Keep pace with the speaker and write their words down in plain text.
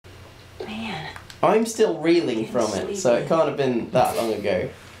I'm still reeling from it, so it can't have been that long ago.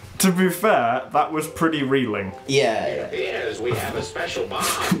 To be fair, that was pretty reeling. Yeah. Yes, we have a special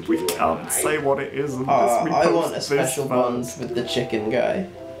bond. We can't say what it is unless we I post want a this special bond first. with the chicken guy.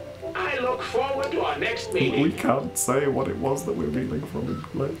 I look forward to our next meeting. We can't say what it was that we're reeling from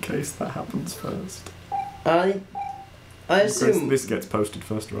in case that happens first. I Because assume... this gets posted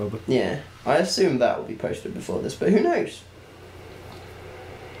first, rather. Yeah, I assume that will be posted before this, but who knows?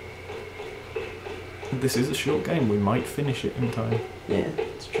 This is a short game, we might finish it in time. Yeah,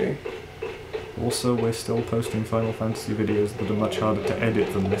 it's true. Also, we're still posting Final Fantasy videos that are much harder to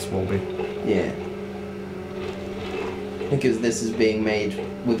edit than this will be. Yeah. Because this is being made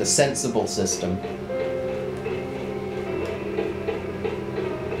with a sensible system.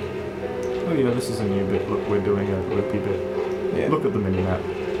 Oh yeah, this is a new bit. Look, we're doing a loopy bit. Yeah. Look at the mini-map.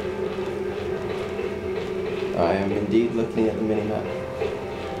 I am indeed looking at the minimap.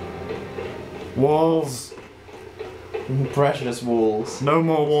 Walls! Precious walls. No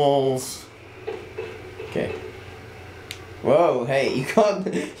more walls! Okay. Whoa, hey, you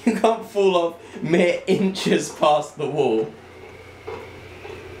can't fall off mere inches past the wall.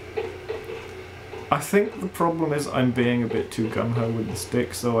 I think the problem is I'm being a bit too gung-ho with the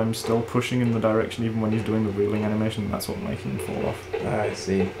stick, so I'm still pushing in the direction even when he's doing the reeling animation, and that's what's making him fall off. I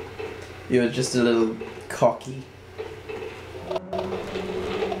see. You're just a little cocky.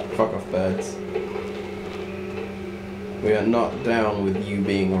 Fuck off, birds. We are not down with you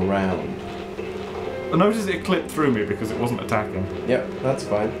being around. I noticed it clipped through me because it wasn't attacking, Yep, that's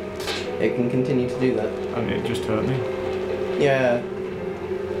fine. It can continue to do that. and it just hurt me. Yeah.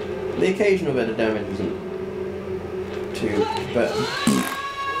 The occasional bit of damage isn't too bad.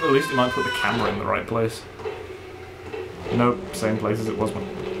 At least it might put the camera in the right place. Nope, same place as it was.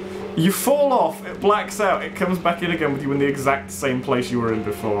 You fall off, it blacks out, it comes back in again with you in the exact same place you were in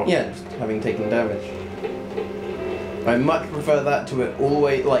before. Yeah, just having taken damage. I much prefer that to it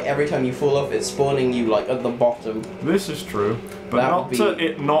always, like every time you fall off, it's spawning you like at the bottom. This is true, but That not would to be-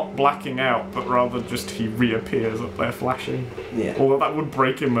 it not blacking out, but rather just he reappears up there flashing. Yeah. Although that would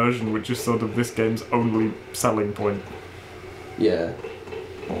break immersion, which is sort of this game's only selling point. Yeah.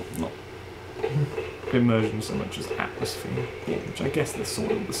 Well, not immersion so much as atmosphere, Yeah. which I guess they're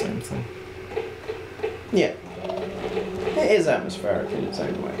sort of the same thing. Yeah. It is atmospheric in its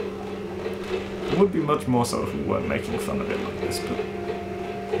own way. It would be much more so if we weren't making fun of it like this, but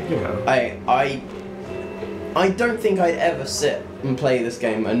you know. I don't think I'd ever sit and play this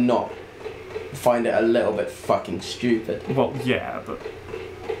game and not find it a little bit fucking stupid. Well, yeah, but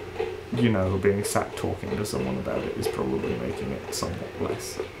you know, being sat talking to someone about it is probably making it somewhat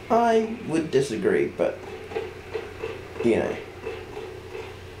less. I would disagree, but you know,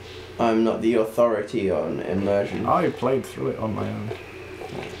 I'm not the authority on immersion. I played through it on my own.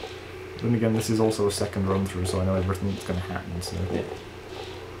 Then again, this is also a second run through, so I know everything that's going to happen, so... Yeah.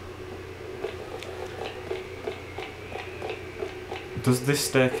 Does this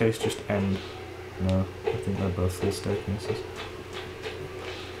staircase just end? No, I think they're both full staircases.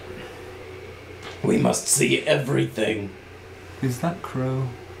 We must see everything. Is that Crow?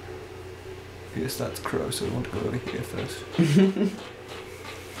 Yes, that's Crow, so we want to go over here first.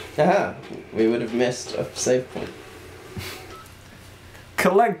 Aha, we would have missed a save point.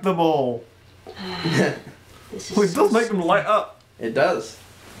 Collect them all! This is Well, it so does make them light up! It does.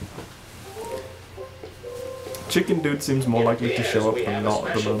 Chicken Dude seems more likely to show up we than have not a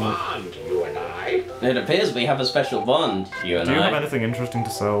at the special moment. bond, you and I. It appears we have a special bond, you and Do you have anything interesting to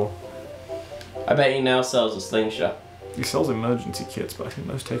sell? I bet he now sells a slingshot. He sells emergency kits, but I think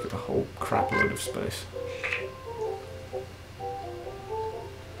those take up a whole crap load of space.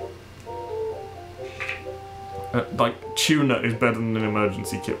 Like, tuna is better than an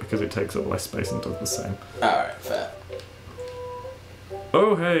emergency kit because it takes up less space and does the same. Alright, fair.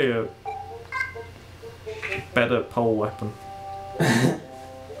 Oh, hey, a better pole weapon.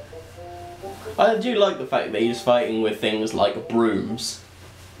 I do like the fact that he's fighting with things like brooms.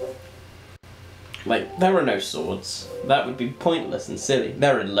 Like, there are no swords. That would be pointless and silly.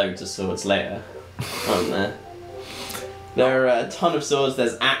 There are loads of swords later, aren't there? There are a ton of swords,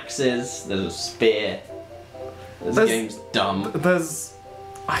 there's axes, there's a spear. This game's dumb.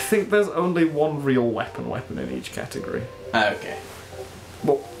 I think there's only one real weapon in each category. Okay.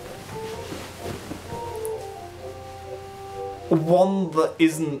 Well, one that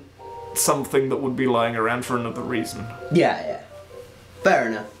isn't something that would be lying around for another reason. Yeah, yeah. Fair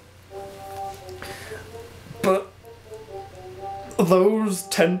enough. But those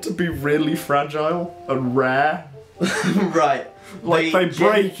tend to be really fragile and rare. Right. Like, they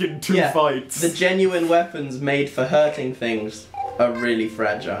break in two yeah, fights. The genuine weapons made for hurting things are really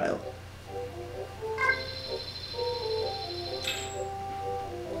fragile.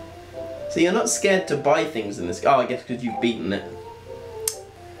 So you're not scared to buy things in this. Oh, I guess because you've beaten it.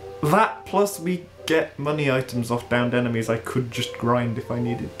 That plus we get money items off downed enemies I could just grind if I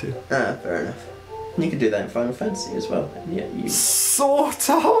needed to. Ah, fair enough. You could do that in Final Fantasy as well. Yeah, you. Sort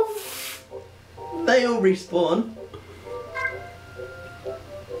of. They all respawn.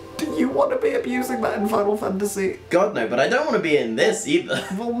 Do you want to be abusing that in Final Fantasy? God no, but I don't want to be in this either.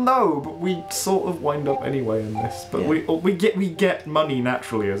 Well, no, but we sort of wind up anyway in this. But Yeah. we get money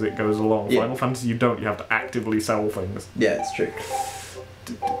naturally as it goes along. Yeah. Final Fantasy, you don't. You have to actively sell things. Yeah, it's true.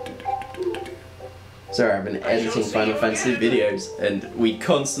 Sorry, I've been editing Final Fantasy videos, and we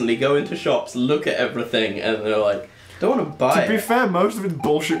constantly go into shops, look at everything, and they're like, "Don't want to buy To be it." fair, most of it's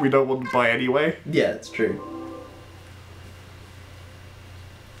bullshit we don't want to buy anyway. Yeah, it's true.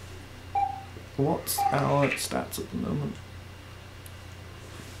 What's our stats at the moment?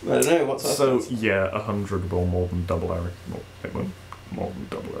 I don't know what's our So stats? yeah, 100 will more than double our. Well, it won't more than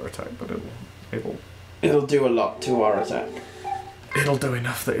double our attack, but It'll do a lot to our attack. it'll do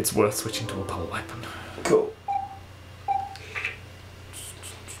enough that it's worth switching to a pole weapon. Cool.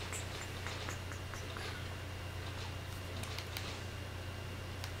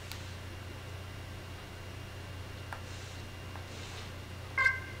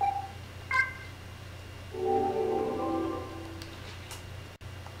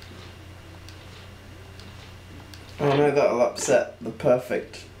 Oh no, that'll upset the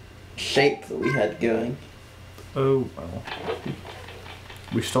perfect shape that we had going. Oh well.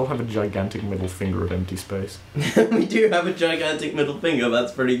 We still have a gigantic middle finger of empty space. We do have a gigantic middle finger,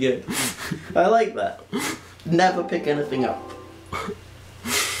 that's pretty good. I like that. Never pick anything up.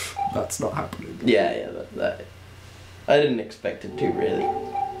 That's not happening. Yeah, that. I didn't expect it to, really.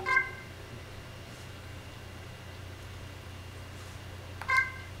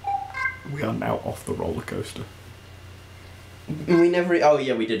 We are now off the roller coaster. We never. Oh,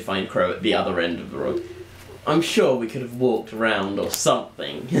 yeah, we did find Crow at the other end of the road. I'm sure we could have walked around or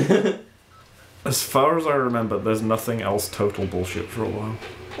something. As far as I remember, there's nothing else total bullshit for a while.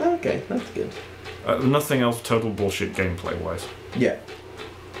 Okay, that's good. Nothing else total bullshit gameplay-wise. Yeah.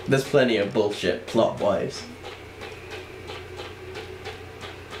 There's plenty of bullshit plot-wise.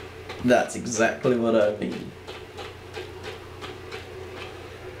 That's exactly what I mean.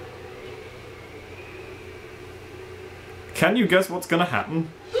 Can you guess what's gonna happen?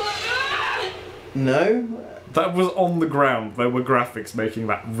 No? That was on the ground. There were graphics making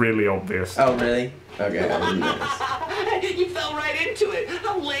that really obvious. Oh, really? Okay, I didn't notice. You fell right into it.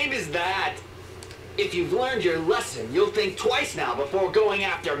 How lame is that? If you've learned your lesson, you'll think twice now before going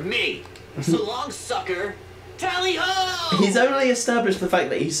after me. So long, sucker. Tally ho! He's only established the fact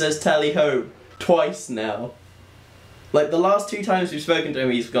that he says tally ho twice now. Like, the last 2 times we've spoken to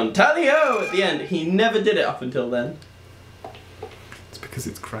him, he's gone tally ho at the end. He never did it up until then. It's because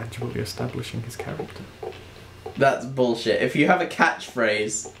it's gradually establishing his character. That's bullshit. If you have a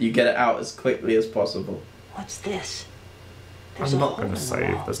catchphrase, you get it out as quickly as possible. What's this? I'm not going to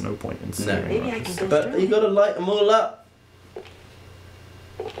save. There's no point in saving. Maybe that. I can go But through you it. gotta light them all up.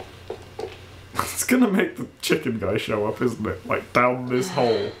 It's going to make the chicken guy show up, isn't it? Like, down this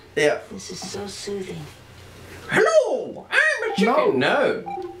hole. Yeah. This is so soothing. Hello, I'm a chicken.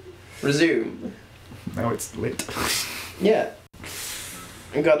 No. Resume. Now it's lit. Yeah.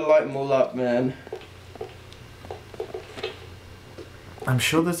 You gotta light them all up, man. I'm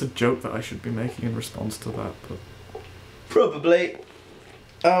sure there's a joke that I should be making in response to that, but... Probably.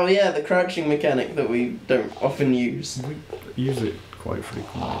 Oh yeah, the crouching mechanic that we don't often use. We use it quite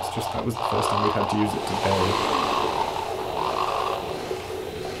frequently. It's just that was the first time we'd had to use it today.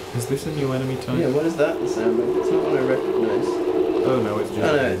 Is this a new enemy type? Yeah, what is that the sound of? It's not one I recognise. Oh no, it's just...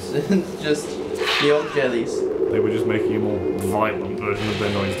 Oh no, it's just the old jellies. They were just making a more violent version of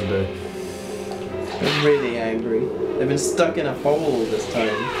their noise today. They're really angry. They've been stuck in a hole this time.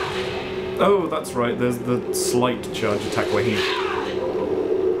 Oh, that's right, there's the slight charge attack where he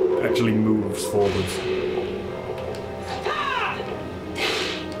actually moves forwards.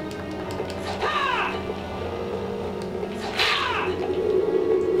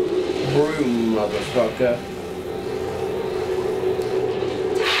 Broom, motherfucker.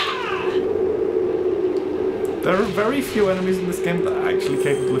 There are very few enemies in this game that are actually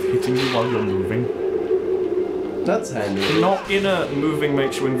capable of hitting you while you're moving. That's handy. Not in a moving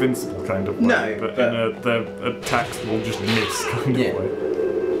makes you invincible kind of way, No, but but- in a their attacks will just miss kind Yeah. of way.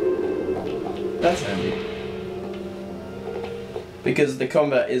 That's handy. Because the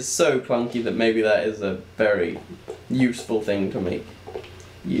combat is so clunky that maybe that is a very useful thing to make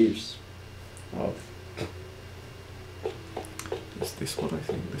use of. Is this what I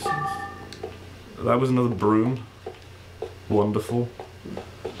think this is? That was another broom. Wonderful.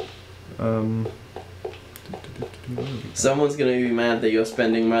 Someone's gonna be mad that you're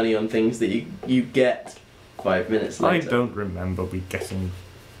spending money on things that you get 5 minutes I later. don't remember me getting,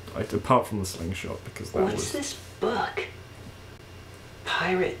 like, apart from the slingshot, because that What's was. this book?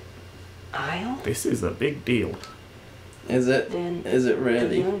 Pirate Isle? This is a big deal. Is it? Then Is it the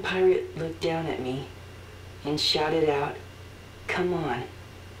really? young pirate looked down at me and shouted out, "Come on.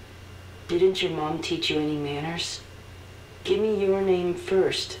 Didn't your mom teach you any manners? Give me your name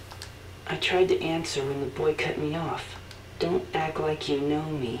first." I tried to answer when the boy cut me off. "Don't act like you know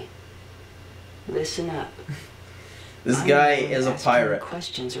me. Listen up. This I'm guy the one is a asking pirate.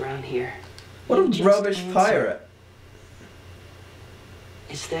 questions around here. What You a just rubbish answer. pirate.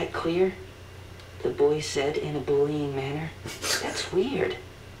 Is that clear?" The boy said in a bullying manner. "That's weird.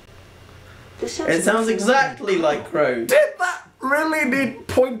 This sounds It sounds like exactly like Crow. Did that really need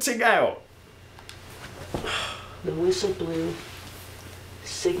pointing out? The whistle blew,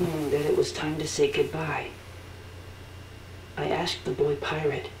 signaling that it was time to say goodbye. I asked the boy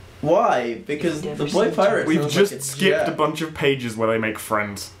pirate. Why? Because the boy pirate We've sounds just like a skipped a jerk. bunch of pages where they make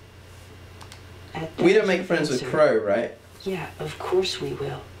friends. At that We don't he make friends with answered, Crow, right? "Yeah, of course we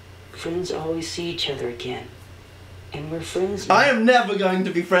will. Friends always see each other again. And we're friends now." I am never going to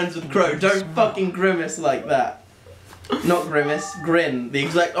be friends with Crow. Don't fucking grimace like that. Not grimace, grin. The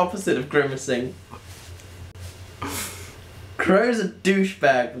exact opposite of grimacing. Crow's a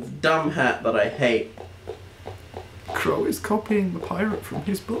douchebag with a dumb hat that I hate. Crow is copying the pirate from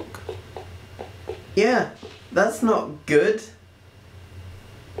his book. Yeah, that's not good.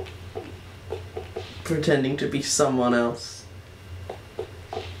 Pretending to be someone else.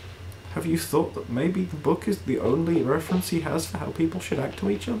 Have you thought that maybe the book is the only reference he has for how people should act to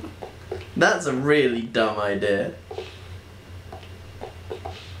each other? That's a really dumb idea.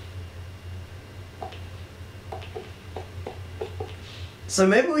 So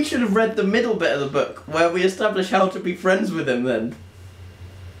maybe we should have read the middle bit of the book, where we establish how to be friends with him then.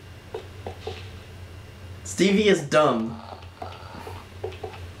 Stevie is dumb.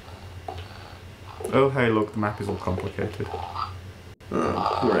 Oh hey look, the map is all complicated.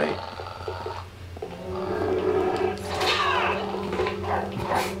 Oh, great.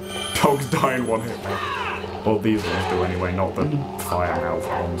 Dogs die in one hit now. Well, these ones do anyway, not the fire mouth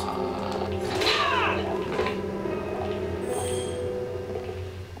ones.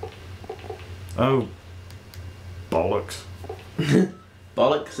 Oh. Bollocks.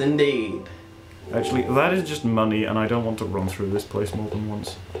 Bollocks indeed. Actually, that is just money, and I don't want to run through this place more than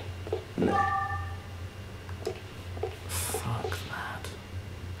once. No. Fuck that.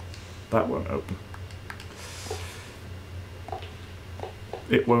 That won't open.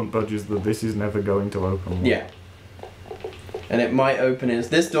 It won't budge as the "this is never going to open." Yeah. And it might open as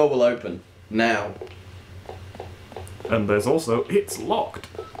this door will open now, And there's also, it's locked.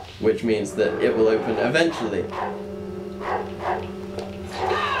 which means that it will open eventually.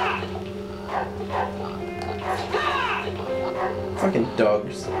 Fucking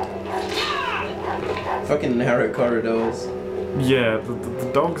dogs. Fucking narrow corridors. Yeah,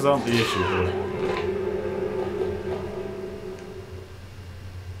 the dogs aren't the issue here.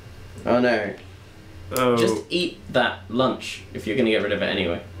 Oh no. Oh, Just eat that lunch if you're gonna get rid of it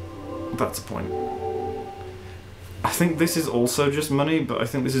anyway. that's a point. I think this is also just money, but I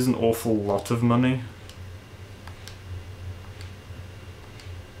think this is an awful lot of money.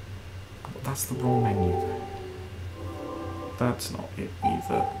 But that's the wrong menu. That's not it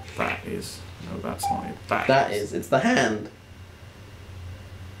either. That is. No, that's not it. That is. It's the hand.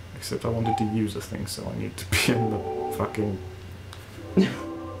 Except I wanted to use a thing, so I need to be in the fucking...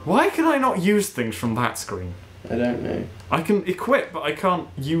 Why can I not use things from that screen? I don't know. I can equip, but I can't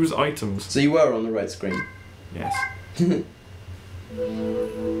use items. So you were on the right screen. Yes.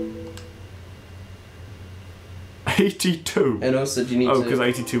 82. And also, do you need Oh, to... because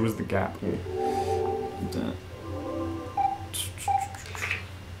 82 was the gap. Yeah.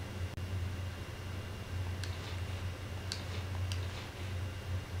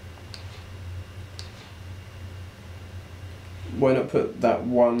 Why not put that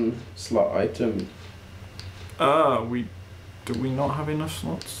one slot item? Do we not have enough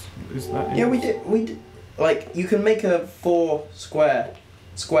slots? Is that it? Yeah, we did. Like, you can make a 4 square.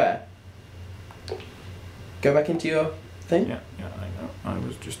 Go back into your thing. Yeah, I know. I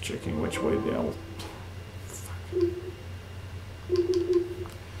was just checking which way the L... Fuck. No,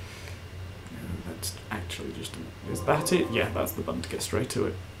 that's actually just... Is that it? Yeah, that's the button to get straight to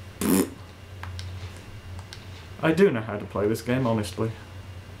it. I do know how to play this game, honestly.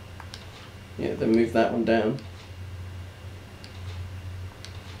 Yeah, then move that one down.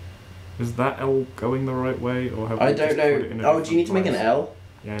 Is that L going the right way, or have I we don't just put it in know. a Oh, do you need to make an different L?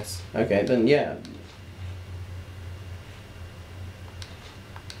 Yes. Okay, then yeah.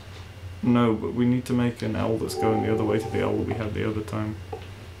 No, but we need to make an L that's going the other way to the L that we had the other time.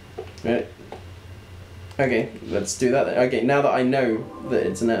 Right. Okay, let's do that then. Okay, now that I know that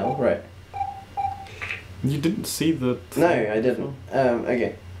it's an L, right. You didn't see the... No, I didn't.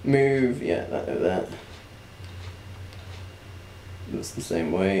 Okay. Move, yeah, that. That's the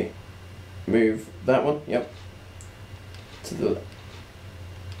same way. Move that one, yep. To the...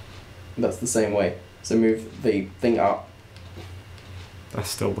 That's the same way. So move the thing up. That's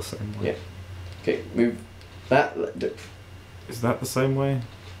still the same way. Yeah. Okay, move that. Is that the same way?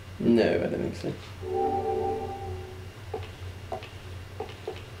 No, I don't think so.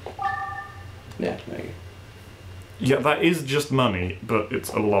 Yeah, there you go. Yeah, that is just money, but it's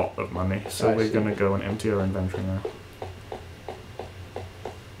a lot of money, so I we're see. gonna go and empty our inventory now.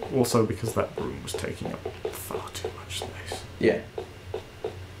 Also because that room was taking up far too much space. Yeah.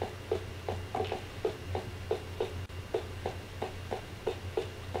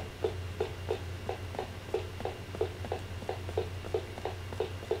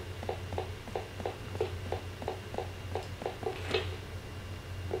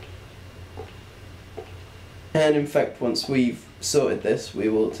 And in fact, once we've sorted this, we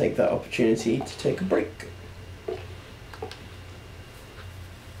will take that opportunity to take a break.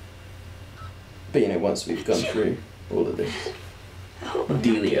 But you know, once we've gone through all of this. I hope I'm not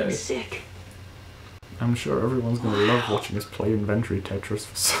Dealio. getting sick. I'm sure everyone's gonna love watching us play inventory Tetris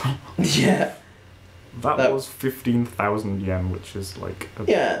for so long. Yeah. That was 15,000 yen, which is like...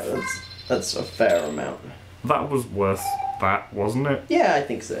 Yeah, that's a fair amount. That was worth that, wasn't it? Yeah, I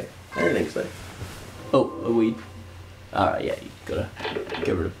think so. I think so. Oh, are we... Alright, yeah, you gotta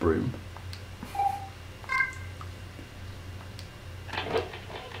get rid of broom.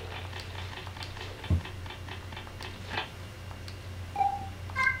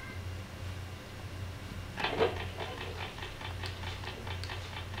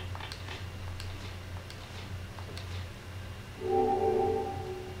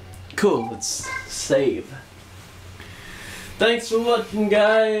 Cool, let's save. Thanks for watching,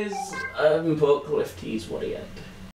 guys. I've been Portcliff Tees, what a end.